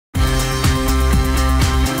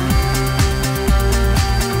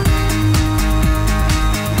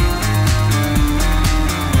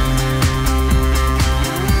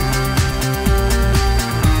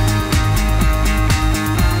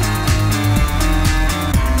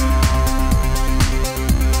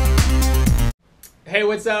Hey,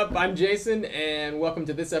 what's up? I'm Jason, and welcome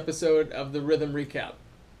to this episode of the Rhythm Recap.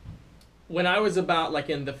 When I was about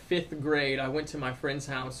in the 5th grade, I went to my friend's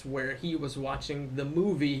house where he was watching the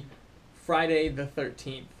movie Friday the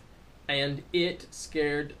 13th, and it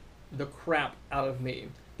scared the crap out of me.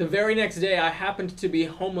 The very next day, I happened to be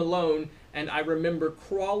home alone, and I remember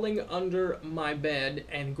crawling under my bed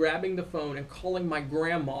and grabbing the phone and calling my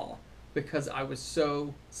grandma because I was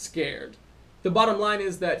so scared. The bottom line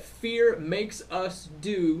is that fear makes us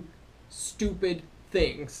do stupid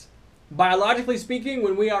things. Biologically speaking,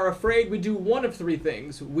 when we are afraid, we do one of three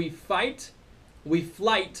things. We fight, we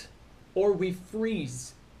flight, or we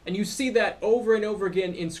freeze. And you see that over and over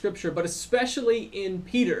again in Scripture, but especially in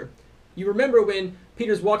Peter. You remember when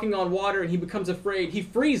Peter's walking on water and he becomes afraid, he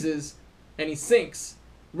freezes and he sinks.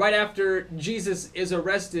 Right after Jesus is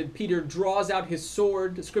arrested, Peter draws out his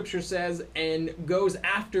sword, Scripture says, and goes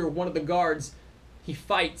after one of the guards. He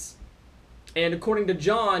fights. And according to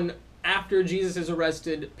John, after Jesus is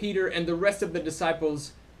arrested, Peter and the rest of the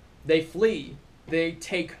disciples, they flee. They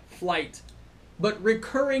take flight. But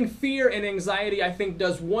recurring fear and anxiety, I think,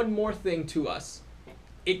 does one more thing to us.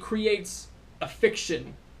 It creates a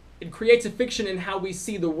fiction. It creates a fiction in how we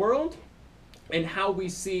see the world and how we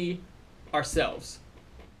see ourselves.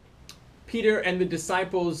 Peter and the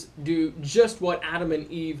disciples do just what Adam and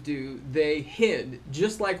Eve do. They hid,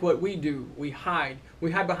 just like what we do. We hide.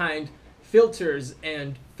 We hide behind filters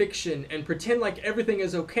and fiction and pretend like everything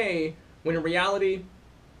is okay when in reality,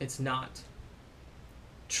 it's not.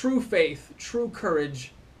 True faith, true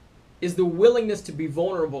courage is the willingness to be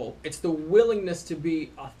vulnerable. It's the willingness to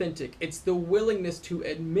be authentic. It's the willingness to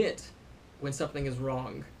admit when something is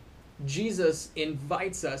wrong. Jesus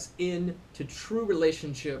invites us into true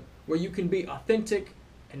relationship where you can be authentic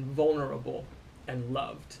and vulnerable and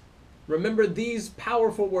loved. Remember these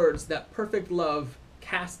powerful words that perfect love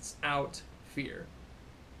casts out fear.